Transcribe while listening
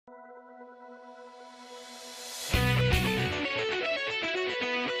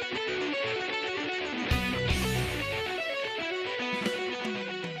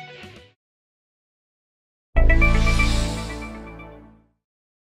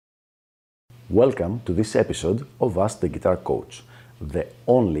Welcome to this episode of Ask the Guitar Coach, the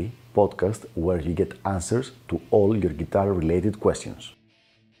only podcast where you get answers to all your guitar-related questions.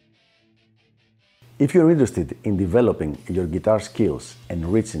 If you're interested in developing your guitar skills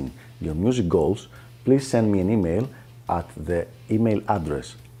and reaching your music goals, please send me an email at the email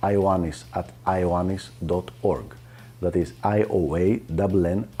address ioannis@ioannis.org. That is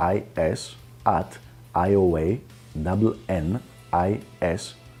IOANNIS at IOANNIS.org,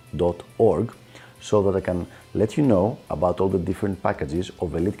 so that I can let you know about all the different packages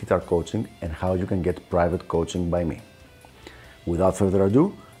of elite guitar coaching and how you can get private coaching by me. Without further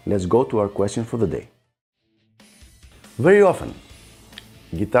ado, let's go to our question for the day. Very often,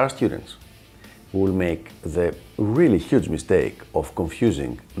 guitar students will make the really huge mistake of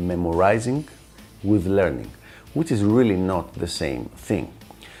confusing memorizing with learning, which is really not the same thing.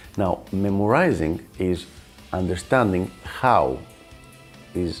 Now, memorizing is understanding how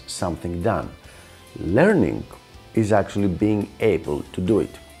is something done. Learning is actually being able to do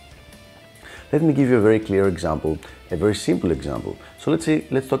it. Let me give you a very clear example, a very simple example. So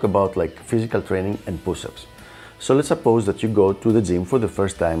let's talk about like physical training and push-ups. So let's suppose that you go to the gym for the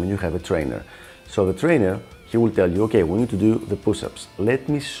first time and you have a trainer. So the trainer, he will tell you, okay, we need to do the push-ups. Let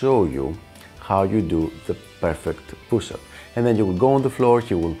me show you how you do the perfect push-up. And then you will go on the floor,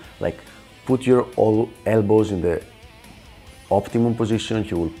 you will like put your elbows in the optimum position,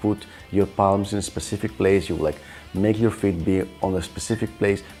 you will put your palms in a specific place, you will like make your feet be on a specific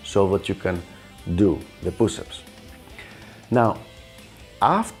place so that you can do the push-ups. Now,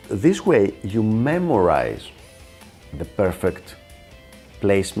 this way you memorize the perfect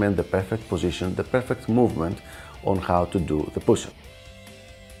placement, the perfect position, the perfect movement on how to do the push-up.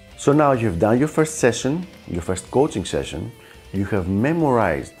 So now you've done your first session, your first coaching session, you have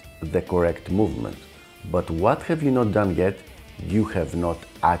memorized the correct movement. But what have you not done yet? You have not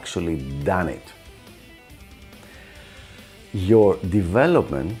actually done it. Your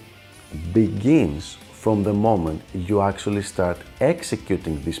development begins from the moment you actually start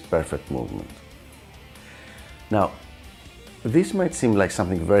executing this perfect movement. Now, this might seem like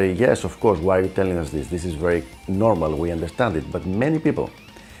something very, yes, of course, why are you telling us this? This is very normal, we understand it, but many people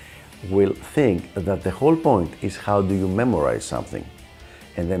will think that the whole point is how do you memorize something?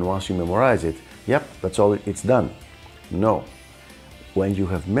 And then once you memorize it, yep, that's all, it's done. No. When you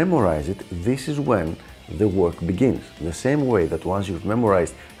have memorized it, this is when the work begins. The same way that once you've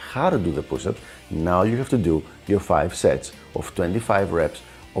memorized how to do the push-ups, now you have to do your 5 sets of 25 reps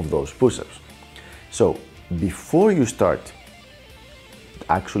of those push-ups. So before you start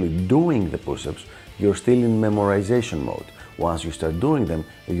actually doing the push-ups, you're still in memorization mode. Once you start doing them,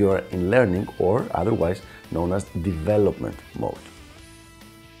 you're in learning, or otherwise known as development mode.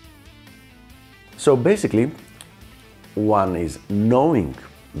 So basically, one is knowing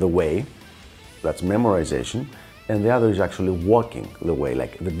the way, that's memorization, and the other is actually walking the way,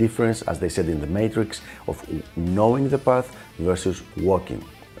 like the difference, as they said in the Matrix, of knowing the path versus walking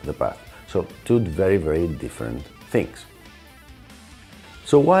the path. So two very, very different things.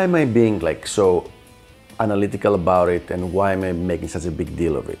 So why am I being like so analytical about it, and why am I making such a big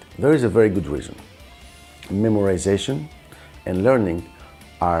deal of it? There is a very good reason. Memorization and learning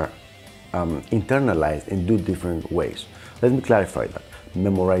are internalized in 2 different ways. Let me clarify that.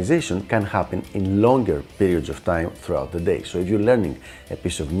 Memorization can happen in longer periods of time throughout the day. So if you're learning a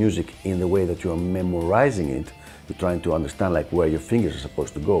piece of music in the way that you are memorizing it, you're trying to understand like where your fingers are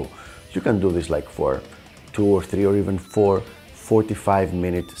supposed to go, you can do this like for 2 or 3 or even 4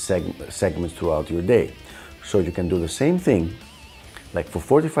 45-minute segments throughout your day. So you can do the same thing like for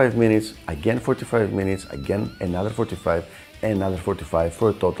 45 minutes, again 45 minutes, again another 45, and another 45 for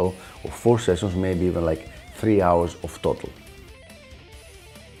a total of 4 sessions, maybe even like 3 hours of total.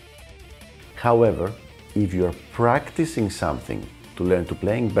 However, if you're practicing something to learn to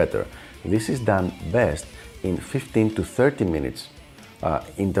playing better, this is done best in 15 to 30 minutes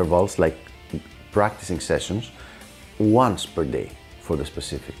intervals, like practicing sessions once per day for the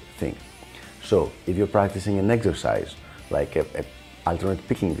specific thing. So if you're practicing an exercise, like a alternate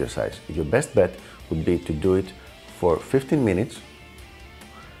picking exercise, your best bet would be to do it for 15 minutes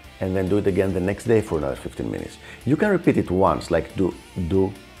and then do it again the next day for another 15 minutes. You can repeat it once, like do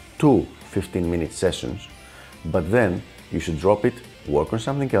 2 15-minute sessions, but then you should drop it, work on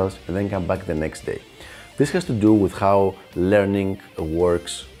something else, and then come back the next day. This has to do with how learning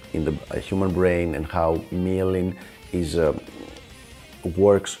works in the human brain and how myelin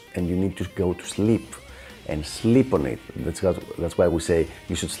works, and you need to go to sleep and sleep on it. That's why we say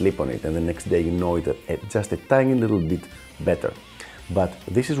you should sleep on it, and the next day you know it just a tiny little bit better. But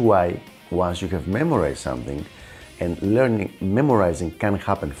this is why once you have memorized something, and memorizing can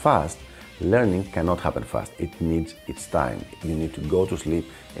happen fast, Learning cannot happen fast. It needs its time. You need to go to sleep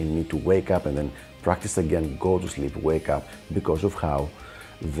and you need to wake up and then practice again, go to sleep, wake up, because of how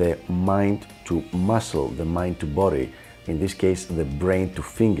the mind to muscle, the mind to body, in this case the brain to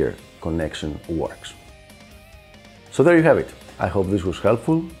finger connection works. So there you have it. I hope this was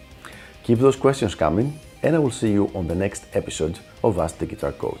helpful. Keep those questions coming and I will see you on the next episode of Ask the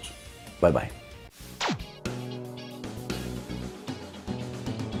Guitar Coach. Bye bye.